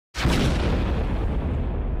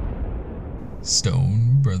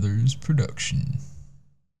Stone Brothers Production.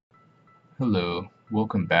 Hello,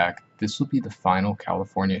 welcome back. This will be the final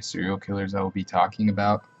California serial killers I will be talking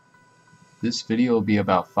about. This video will be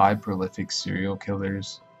about 5 prolific serial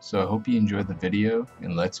killers, so I hope you enjoy the video,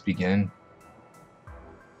 and let's begin.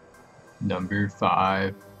 Number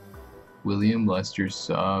 5. William Lester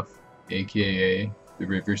Suff, aka the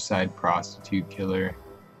Riverside Prostitute Killer.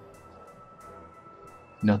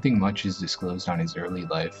 Nothing much is disclosed on his early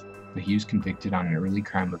life, but he was convicted on an early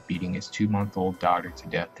crime of beating his 2-month-old daughter to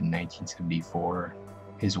death in 1974.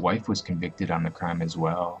 His wife was convicted on the crime as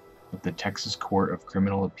well, but the Texas Court of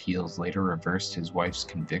Criminal Appeals later reversed his wife's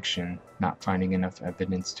conviction, not finding enough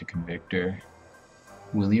evidence to convict her.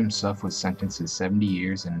 William Suff was sentenced to 70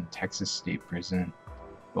 years in Texas State Prison,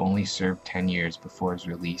 but only served 10 years before his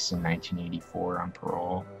release in 1984 on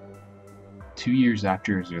parole. 2 years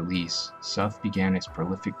after his release, Suff began his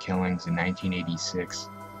prolific killings in 1986,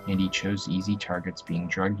 and he chose easy targets being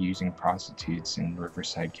drug-using prostitutes in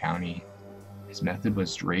Riverside County. His method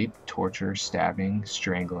was rape, torture, stabbing,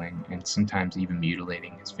 strangling, and sometimes even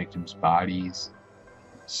mutilating his victims' bodies.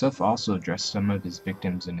 Suff also dressed some of his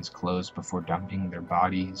victims in his clothes before dumping their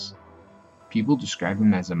bodies. People describe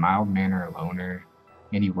him as a mild-mannered loner,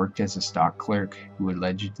 and he worked as a stock clerk who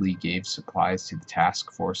allegedly gave supplies to the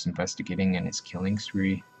task force investigating in his killing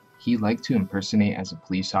spree. He liked to impersonate as a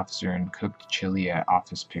police officer and cooked chili at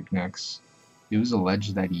office picnics. It was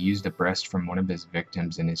alleged that he used a breast from one of his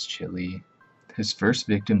victims in his chili. His first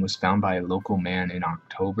victim was found by a local man in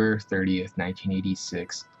October 30th,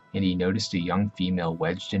 1986, and he noticed a young female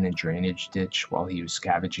wedged in a drainage ditch while he was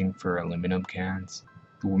scavenging for aluminum cans.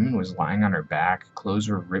 The woman was lying on her back, clothes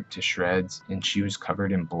were ripped to shreds, and she was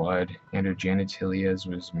covered in blood, and her genitalia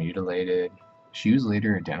was mutilated. She was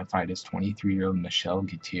later identified as 23-year-old Michelle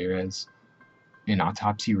Gutierrez. An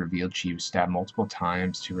autopsy revealed she was stabbed multiple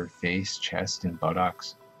times to her face, chest, and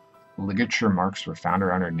buttocks. Ligature marks were found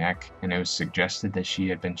around her neck, and it was suggested that she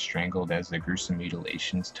had been strangled as the gruesome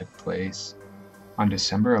mutilations took place. On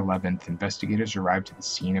December 11th, investigators arrived to the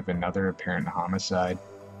scene of another apparent homicide.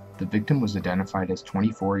 The victim was identified as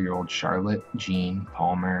 24-year-old Charlotte Jean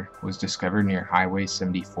Palmer, was discovered near Highway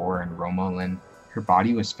 74 in Romoland. Her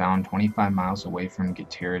body was found 25 miles away from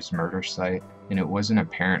Gutierrez's murder site, and it wasn't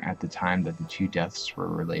apparent at the time that the two deaths were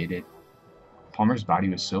related. Palmer's body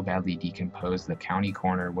was so badly decomposed the county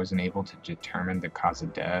coroner wasn't able to determine the cause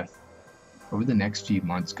of death. Over the next few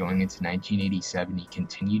months going into 1987, he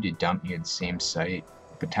continued to dump near the same site.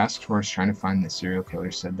 The task force trying to find the serial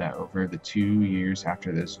killer said that over the 2 years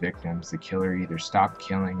after those victims, the killer either stopped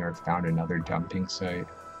killing or found another dumping site.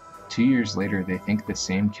 2 years later, they think the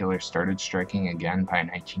same killer started striking again by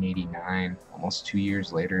 1989, almost 2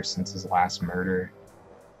 years later since his last murder.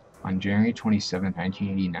 On January 27,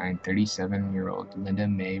 1989, 37-year-old Linda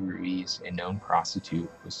Mae Ruiz, a known prostitute,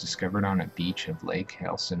 was discovered on a beach of Lake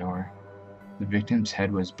Elsinore. The victim's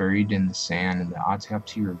head was buried in the sand, and the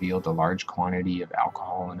autopsy revealed a large quantity of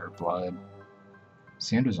alcohol in her blood.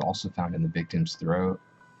 Sand was also found in the victim's throat,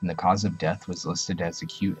 and the cause of death was listed as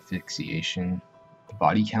acute asphyxiation. The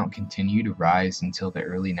body count continued to rise until the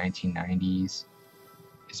early 1990s.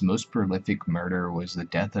 His most prolific murder was the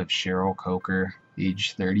death of Cheryl Coker,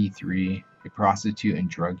 age 33, a prostitute and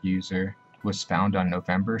drug user, was found on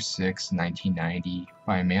November 6, 1990,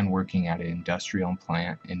 by a man working at an industrial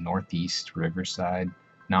plant in northeast Riverside,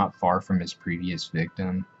 not far from his previous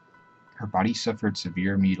victim. Her body suffered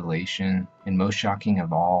severe mutilation, and most shocking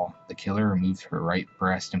of all, the killer removed her right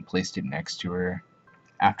breast and placed it next to her.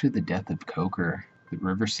 After the death of Coker, the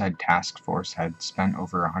Riverside Task Force had spent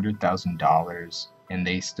over $100,000, and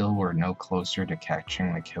they still were no closer to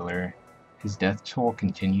catching the killer. His death toll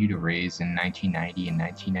continued to rise in 1990 and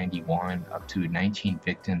 1991, up to 19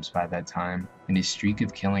 victims by that time, and his streak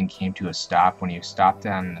of killing came to a stop when he was stopped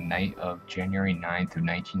on the night of January 9th of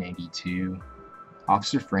 1982.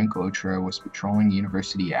 Officer Frank Otra was patrolling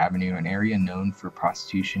University Avenue, an area known for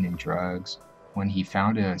prostitution and drugs, when he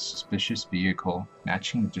found a suspicious vehicle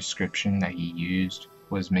matching the description that he used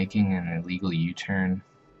was making an illegal U-turn.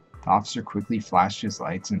 The officer quickly flashed his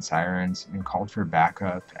lights and sirens and called for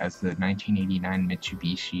backup as the 1989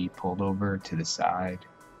 Mitsubishi pulled over to the side.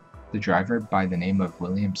 The driver, by the name of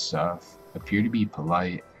William Suff, appeared to be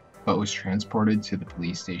polite, but was transported to the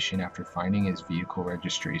police station after finding his vehicle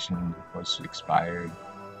registration was expired.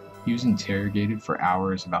 He was interrogated for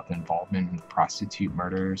hours about the involvement in the prostitute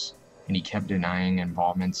murders, and he kept denying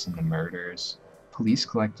involvements in the murders. Police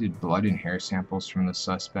collected blood and hair samples from the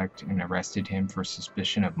suspect and arrested him for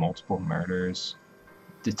suspicion of multiple murders.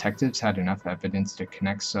 Detectives had enough evidence to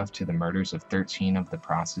connect Suff to the murders of 13 of the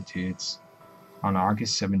prostitutes. On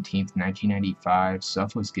August 17, 1995,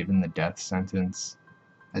 Suff was given the death sentence.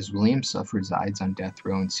 As William Suff resides on death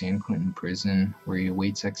row in San Quentin Prison, where he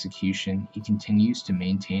awaits execution, he continues to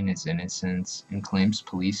maintain his innocence and claims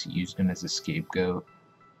police used him as a scapegoat.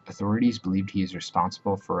 Authorities believed he is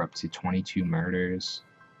responsible for up to 22 murders.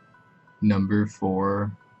 Number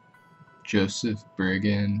 4. Joseph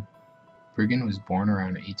Briggen. Briggen was born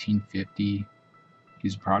around 1850. He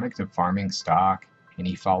was a product of farming stock, and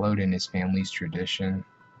he followed in his family's tradition.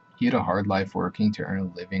 He had a hard life working to earn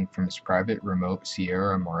a living from his private remote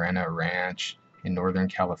Sierra Morena ranch in Northern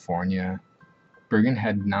California. Briggen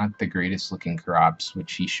had not the greatest looking crops,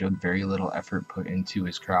 which he showed very little effort put into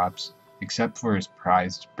his crops, except for his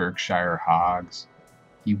prized Berkshire hogs.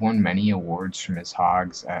 He won many awards from his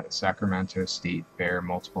hogs at Sacramento State Fair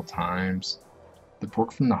multiple times. The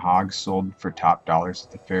pork from the hogs sold for top dollars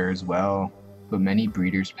at the fair as well, but many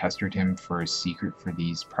breeders pestered him for his secret for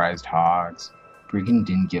these prized hogs. Briggen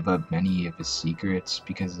didn't give up many of his secrets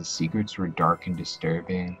because the secrets were dark and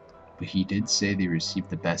disturbing, but he did say they received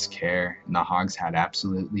the best care and the hogs had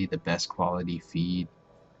absolutely the best quality feed.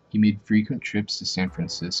 He made frequent trips to San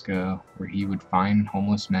Francisco, where he would find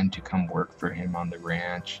homeless men to come work for him on the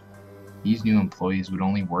ranch. These new employees would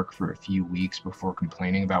only work for a few weeks before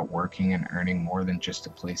complaining about working and earning more than just a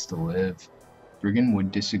place to live. Briggen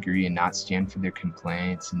would disagree and not stand for their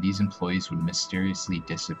complaints, and these employees would mysteriously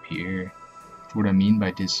disappear. What I mean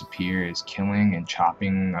by disappear is killing and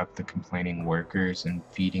chopping up the complaining workers and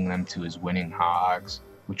feeding them to his winning hogs,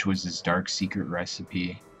 which was his dark secret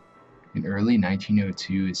recipe. In early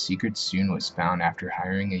 1902, his secret soon was found after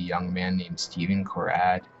hiring a young man named Stephen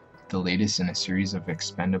Corrad, the latest in a series of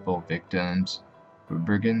expendable victims. But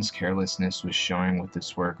Briggen's carelessness was showing with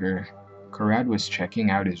this worker. Corrad was checking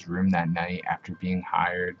out his room that night after being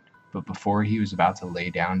hired, but before he was about to lay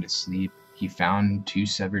down to sleep, he found 2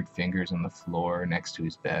 severed fingers on the floor next to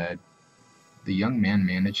his bed. The young man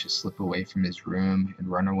managed to slip away from his room and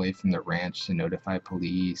run away from the ranch to notify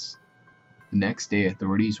police. The next day,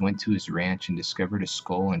 authorities went to his ranch and discovered a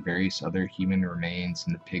skull and various other human remains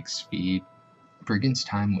in the pig's feed. Briggen's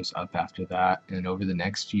time was up after that, and over the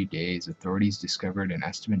next few days, authorities discovered an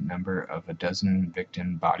estimate number of a dozen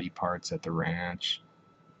victim body parts at the ranch.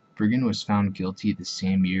 Briggen was found guilty the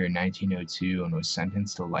same year in 1902 and was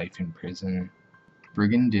sentenced to life in prison.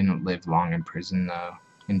 Briggen didn't live long in prison though,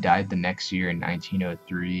 and died the next year in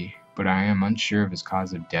 1903, but I am unsure of his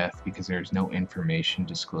cause of death because there is no information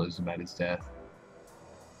disclosed about his death.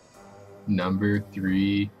 Number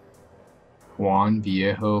 3. Juan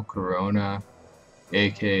Viejo Corona,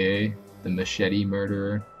 aka the Machete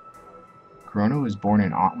Murderer. Corona was born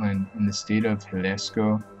in Otlán, in the state of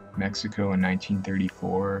Jalisco, Mexico in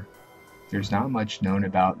 1934. There's not much known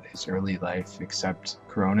about his early life, except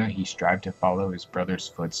Corona he strived to follow his brother's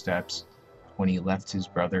footsteps when he left his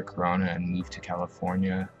brother Corona and moved to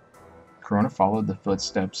California. Corona followed the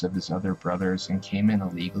footsteps of his other brothers and came in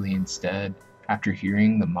illegally instead, after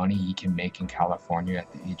hearing the money he can make in California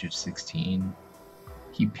at the age of 16.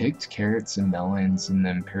 He picked carrots and melons in the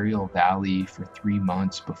Imperial Valley for 3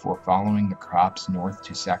 months before following the crops north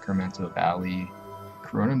to Sacramento Valley.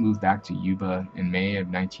 Corona moved back to Yuba in May of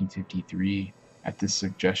 1953 at the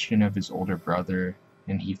suggestion of his older brother,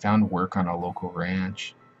 and he found work on a local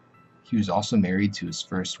ranch. He was also married to his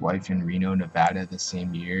first wife in Reno, Nevada the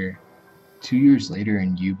same year. 2 years later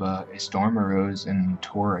in Yuba, a storm arose and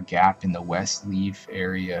tore a gap in the West Leaf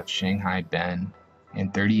area of Shanghai Bend,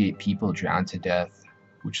 and 38 people drowned to death,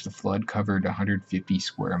 which the flood covered 150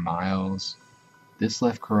 square miles. This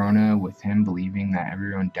left Corona with him believing that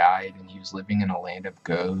everyone died and he was living in a land of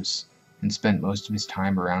ghosts, and spent most of his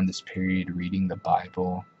time around this period reading the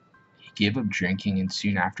Bible. He gave up drinking and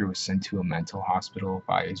soon after was sent to a mental hospital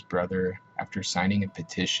by his brother after signing a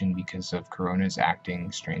petition because of Corona's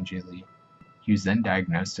acting strangely. He was then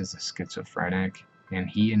diagnosed as a schizophrenic, and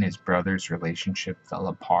he and his brother's relationship fell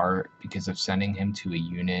apart because of sending him to a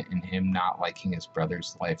unit and him not liking his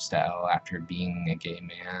brother's lifestyle after being a gay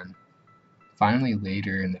man. Finally,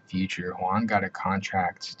 later in the future, Juan got a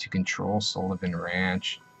contract to control Sullivan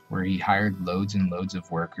Ranch, where he hired loads and loads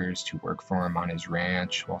of workers to work for him on his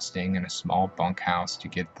ranch while staying in a small bunkhouse to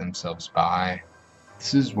get themselves by.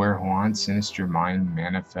 This is where Juan's sinister mind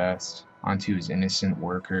manifests onto his innocent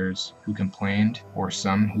workers who complained, or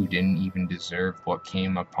some who didn't even deserve what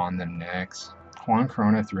came upon them next. Juan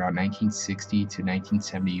Corona throughout 1960 to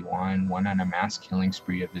 1971 went on a mass killing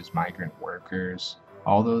spree of his migrant workers.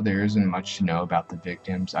 Although there isn't much to know about the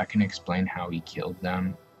victims, I can explain how he killed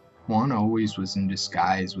them. Juan always was in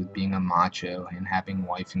disguise with being a macho and having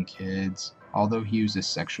wife and kids, although he was a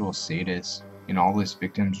sexual sadist, and all his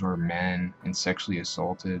victims were men and sexually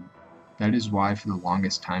assaulted. That is why for the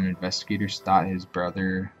longest time investigators thought his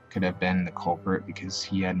brother could have been the culprit because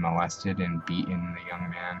he had molested and beaten the young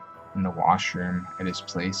man in the washroom at his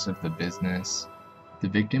place of the business. The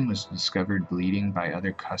victim was discovered bleeding by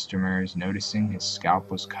other customers, noticing his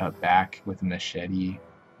scalp was cut back with a machete.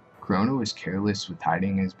 Corona was careless with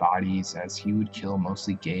hiding his bodies, as he would kill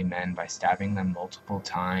mostly gay men by stabbing them multiple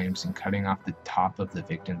times and cutting off the top of the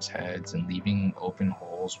victims' heads and leaving open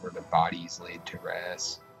holes where the bodies laid to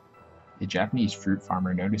rest. A Japanese fruit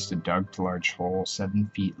farmer noticed a dug large hole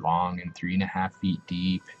 7 feet long and 3.5 feet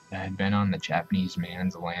deep that had been on the Japanese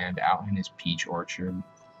man's land out in his peach orchard.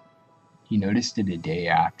 He noticed it a day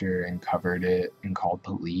after and covered it and called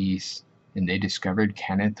police, and they discovered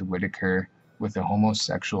Kenneth Whitaker with a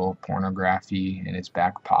homosexual pornography in his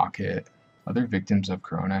back pocket. Other victims of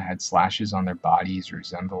Corona had slashes on their bodies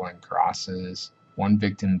resembling crosses, one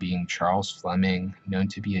victim being Charles Fleming, known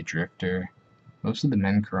to be a drifter. Most of the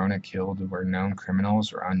men Corona killed were known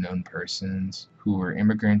criminals or unknown persons, who were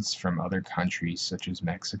immigrants from other countries such as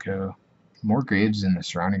Mexico. More graves in the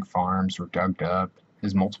surrounding farms were dug up,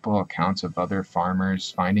 as multiple accounts of other farmers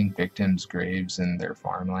finding victims' graves in their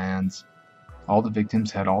farmlands. All the victims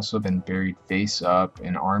had also been buried face up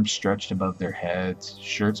and arms stretched above their heads,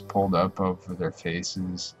 shirts pulled up over their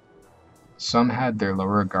faces. Some had their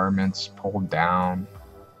lower garments pulled down.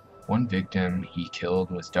 One victim he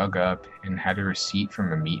killed was dug up and had a receipt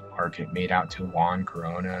from a meat market made out to Juan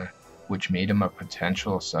Corona, which made him a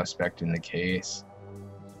potential suspect in the case.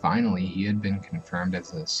 Finally, he had been confirmed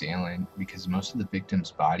as the assailant because most of the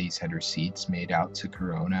victims' bodies had receipts made out to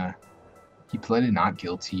Corona. He pleaded not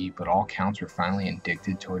guilty, but all counts were finally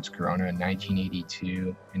indicted towards Corona in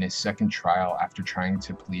 1982 in his second trial after trying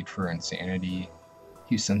to plead for insanity.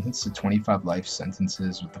 He was sentenced to 25 life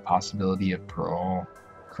sentences with the possibility of parole.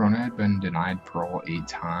 Corona had been denied parole 8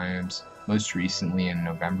 times, most recently in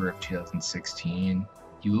November of 2016.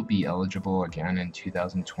 He will be eligible again in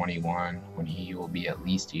 2021 when he will be at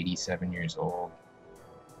least 87 years old.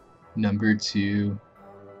 Number 2,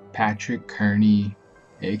 Patrick Kearney,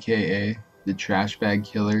 aka the Trash Bag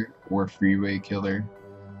Killer or Freeway Killer.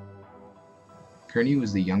 Kearney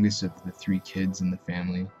was the youngest of the 3 kids in the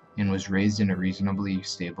family and was raised in a reasonably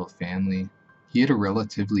stable family. He had a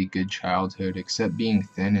relatively good childhood except being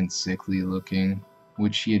thin and sickly looking,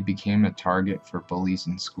 which he had become a target for bullies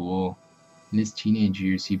in school. In his teenage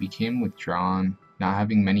years, he became withdrawn, not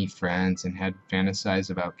having many friends, and had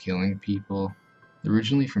fantasized about killing people.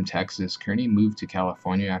 Originally from Texas, Kearney moved to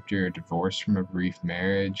California after a divorce from a brief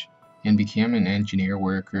marriage and became an engineer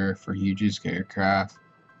worker for Hughes Aircraft.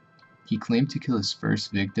 He claimed to kill his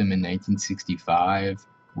first victim in 1965,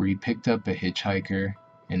 where he picked up a hitchhiker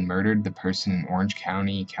and murdered the person in Orange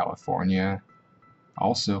County, California.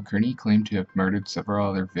 Also, Kearney claimed to have murdered several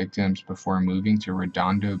other victims before moving to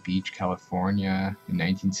Redondo Beach, California in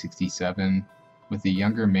 1967 with a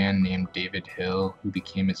younger man named David Hill, who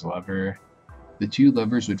became his lover. The 2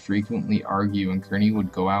 lovers would frequently argue and Kearney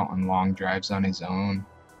would go out on long drives on his own.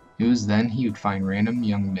 It was then he would find random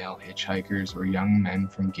young male hitchhikers or young men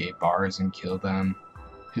from gay bars and kill them.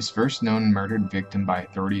 His first known murdered victim by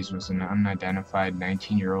authorities was an unidentified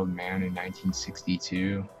 19-year-old man in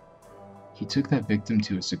 1962. He took that victim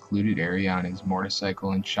to a secluded area on his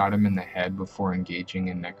motorcycle and shot him in the head before engaging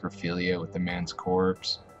in necrophilia with the man's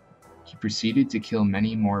corpse. He proceeded to kill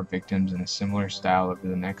many more victims in a similar style over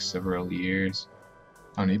the next several years.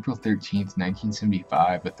 On April 13,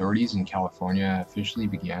 1975, authorities in California officially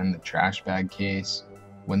began the trash bag case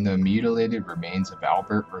when the mutilated remains of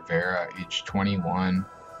Albert Rivera, aged 21,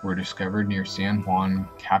 were discovered near San Juan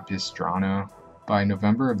Capistrano. By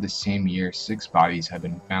November of the same year, 6 bodies had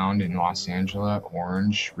been found in Los Angeles,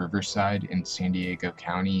 Orange, Riverside, and San Diego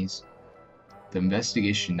counties. The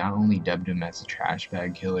investigation not only dubbed him as the trash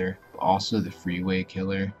bag killer, but also the freeway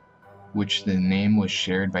killer, which the name was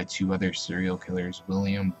shared by 2 other serial killers,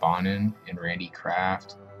 William Bonin and Randy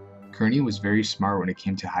Kraft. Kearney was very smart when it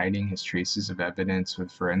came to hiding his traces of evidence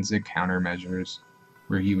with forensic countermeasures,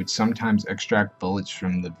 where he would sometimes extract bullets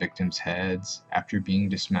from the victims' heads after being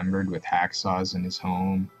dismembered with hacksaws in his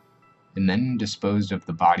home, and then disposed of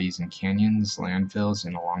the bodies in canyons, landfills,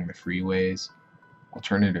 and along the freeways.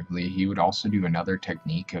 Alternatively, he would also do another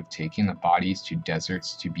technique of taking the bodies to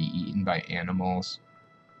deserts to be eaten by animals.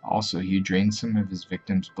 Also, he drained some of his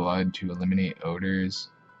victims' blood to eliminate odors,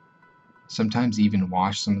 sometimes even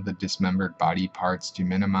wash some of the dismembered body parts to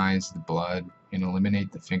minimize the blood and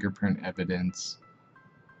eliminate the fingerprint evidence.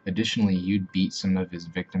 Additionally, he'd beat some of his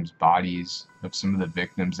victims' bodies of some of the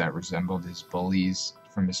victims that resembled his bullies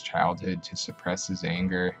from his childhood to suppress his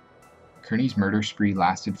anger. Kearney's murder spree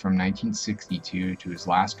lasted from 1962 to his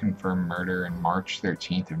last confirmed murder on March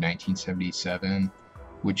 13th of 1977,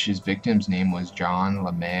 which his victim's name was John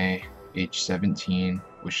LeMay, age 17,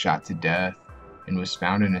 was shot to death and was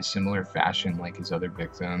found in a similar fashion like his other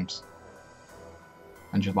victims.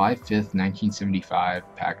 On July 5, 1975,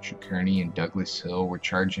 Patrick Kearney and Douglas Hill were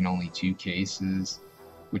charged in only 2 cases,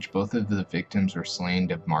 which both of the victims were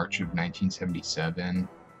slain of March of 1977.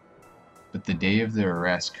 But the day of their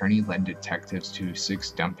arrest, Kearney led detectives to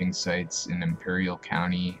 6 dumping sites in Imperial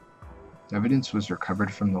County. Evidence was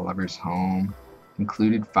recovered from the lovers' home,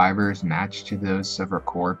 included fibers matched to those of several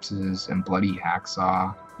corpses and bloody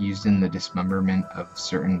hacksaw used in the dismemberment of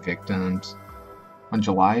certain victims. On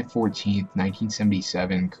July 14,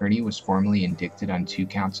 1977, Kearney was formally indicted on 2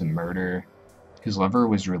 counts of murder. His lover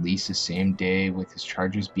was released the same day, with his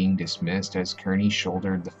charges being dismissed as Kearney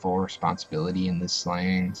shouldered the full responsibility in the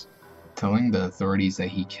slayings, telling the authorities that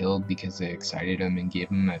he killed because they excited him and gave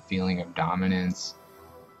him a feeling of dominance.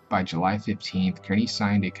 By July 15th, Kearney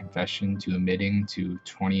signed a confession to admitting to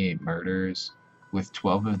 28 murders, with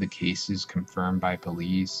 12 of the cases confirmed by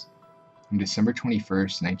police. On December 21,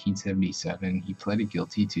 1977, he pleaded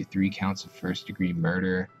guilty to 3 counts of first-degree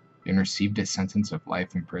murder and received a sentence of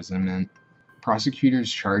life imprisonment.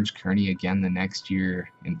 Prosecutors charged Kearney again the next year,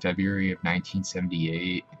 in February of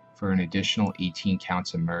 1978, for an additional 18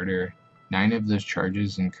 counts of murder, 9 of those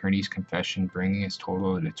charges in Kearney's confession bringing his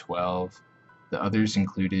total to 12. The others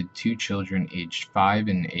included 2 children aged 5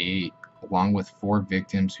 and 8, along with 4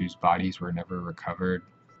 victims whose bodies were never recovered.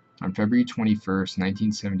 On February 21,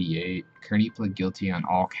 1978, Kearney pled guilty on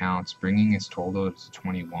all counts, bringing his total to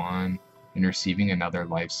 21 and receiving another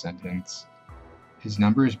life sentence. His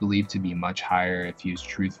number is believed to be much higher if he was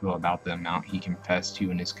truthful about the amount he confessed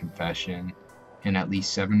to in his confession, and at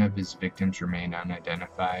least 7 of his victims remain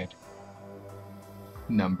unidentified.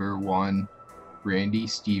 Number 1. Randy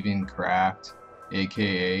Stephen Kraft,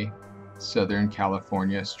 aka Southern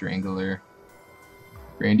California Strangler.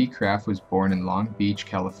 Randy Kraft was born in Long Beach,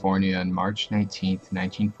 California on March 19,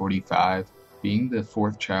 1945, being the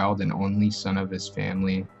 4th child and only son of his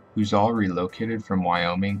family, who's all relocated from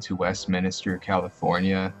Wyoming to Westminster,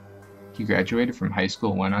 California. He graduated from high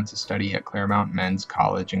school and went on to study at Claremont Men's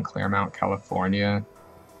College in Claremont, California.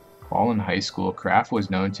 While in high school, Kraft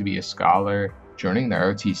was known to be a scholar, joining the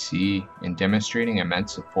ROTC and demonstrating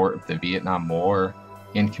immense support of the Vietnam War,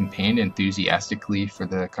 and campaigned enthusiastically for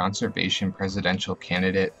the conservation presidential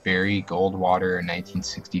candidate Barry Goldwater in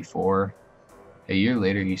 1964. A year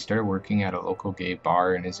later, he started working at a local gay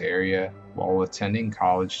bar in his area while attending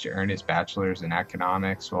college to earn his bachelor's in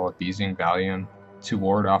economics while abusing Valium to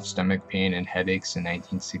ward off stomach pain and headaches in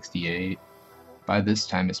 1968. By this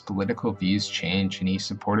time, his political views changed and he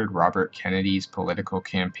supported Robert Kennedy's political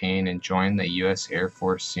campaign and joined the U.S. Air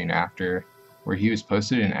Force soon after, where he was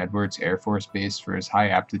posted in Edwards Air Force Base for his high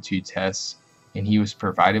aptitude tests, and he was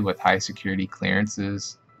provided with high security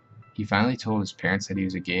clearances. He finally told his parents that he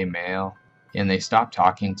was a gay male, and they stopped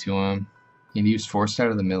talking to him, and he was forced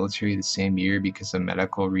out of the military the same year because of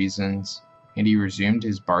medical reasons, and he resumed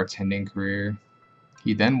his bartending career.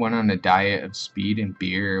 He then went on a diet of speed and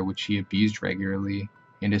beer, which he abused regularly,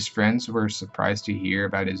 and his friends were surprised to hear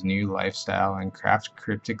about his new lifestyle, and Kraft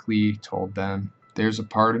cryptically told them, "There's a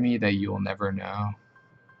part of me that you'll never know."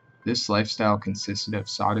 This lifestyle consisted of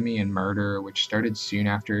sodomy and murder, which started soon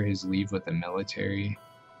after his leave with the military.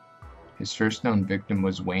 His first known victim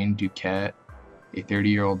was Wayne Duquette, a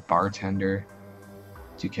 30-year-old bartender.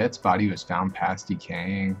 Duquette's body was found past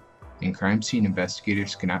decaying, and crime scene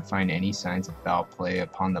investigators could not find any signs of foul play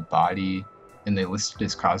upon the body, and they listed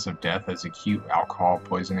his cause of death as acute alcohol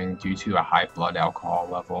poisoning due to a high blood alcohol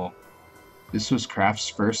level. This was Kraft's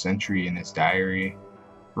first entry in his diary,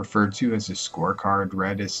 referred to as a scorecard,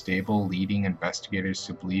 read as stable, leading investigators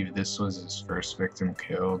to believe this was his first victim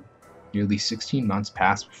killed. Nearly 16 months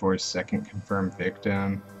passed before his second confirmed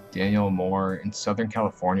victim, Daniel Moore, in Southern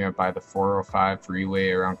California by the 405 freeway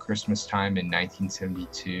around Christmas time in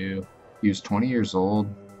 1972. He was 20 years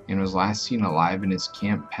old and was last seen alive in his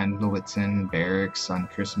Camp Pendleton barracks on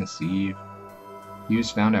Christmas Eve. He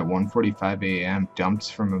was found at 1:45 a.m.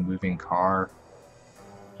 dumped from a moving car.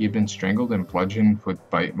 He had been strangled and bludgeoned with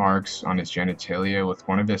bite marks on his genitalia, with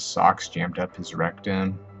one of his socks jammed up his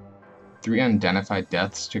rectum. 3 unidentified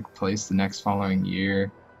deaths took place the next following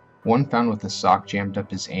year. One found with a sock jammed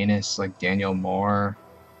up his anus like Daniel Moore.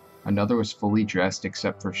 Another was fully dressed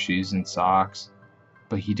except for shoes and socks,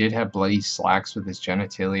 but he did have bloody slacks with his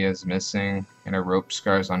genitalia missing and a rope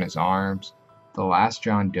scars on his arms. The last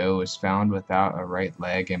John Doe was found without a right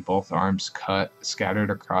leg and both arms cut,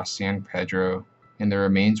 scattered across San Pedro, and the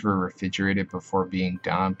remains were refrigerated before being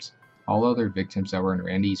dumped. All other victims that were in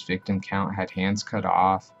Randy's victim count had hands cut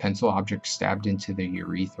off, pencil objects stabbed into their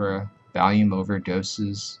urethra, Valium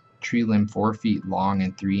overdoses, tree limb 4 feet long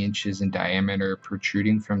and 3 inches in diameter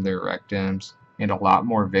protruding from their rectums, and a lot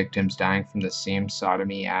more victims dying from the same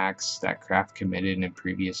sodomy acts that Kraft committed in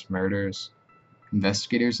previous murders.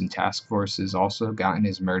 Investigators and task forces also gotten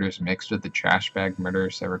his murders mixed with the trash bag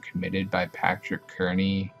murders that were committed by Patrick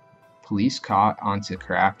Kearney. Police caught onto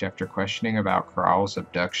Kraft after questioning about Crowell's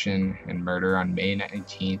abduction and murder on May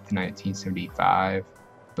 19, 1975,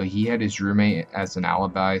 but he had his roommate as an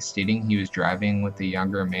alibi, stating he was driving with a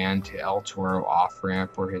younger man to El Toro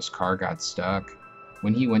off-ramp where his car got stuck.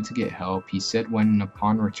 When he went to get help, he said when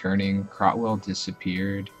upon returning, Crotwell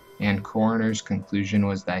disappeared, and coroner's conclusion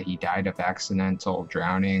was that he died of accidental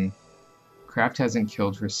drowning. Kraft hasn't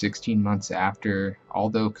killed for 16 months after,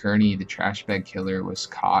 although Kearney, the trash bag killer, was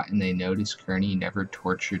caught and they noticed Kearney never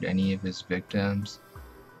tortured any of his victims.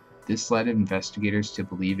 This led investigators to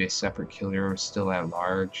believe a separate killer was still at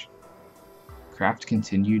large. Kraft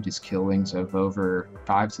continued his killings of over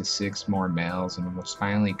 5 to 6 more males and was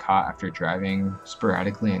finally caught after driving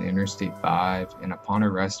sporadically on Interstate 5, and upon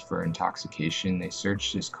arrest for intoxication, they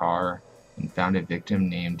searched his car and found a victim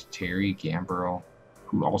named Terry Gambrell,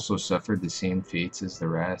 who also suffered the same fates as the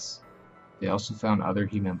rest. They also found other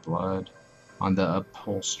human blood on the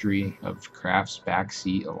upholstery of Kraft's back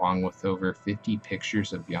seat, along with over 50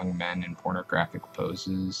 pictures of young men in pornographic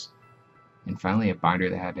poses, and finally a binder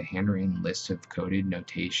that had a handwritten list of coded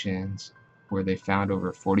notations, where they found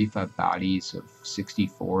over 45 bodies of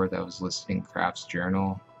 64 that was listed in Kraft's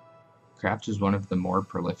journal. Kraft was one of the more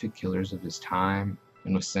prolific killers of his time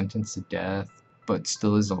and was sentenced to death, but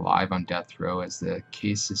still is alive on death row as the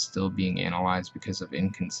case is still being analyzed because of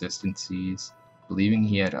inconsistencies, believing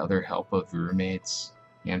he had other help of roommates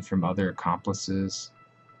and from other accomplices.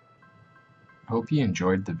 I hope you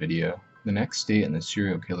enjoyed the video. The next state in the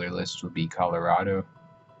serial killer list will be Colorado.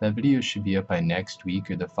 That video should be up by next week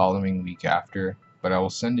or the following week after, but I will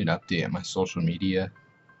send an update at my social media.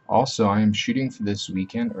 Also, I am shooting for this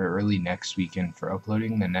weekend or early next weekend for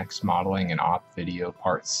uploading the next modeling and op video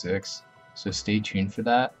part 6, so stay tuned for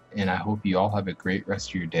that, and I hope you all have a great rest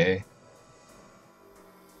of your day.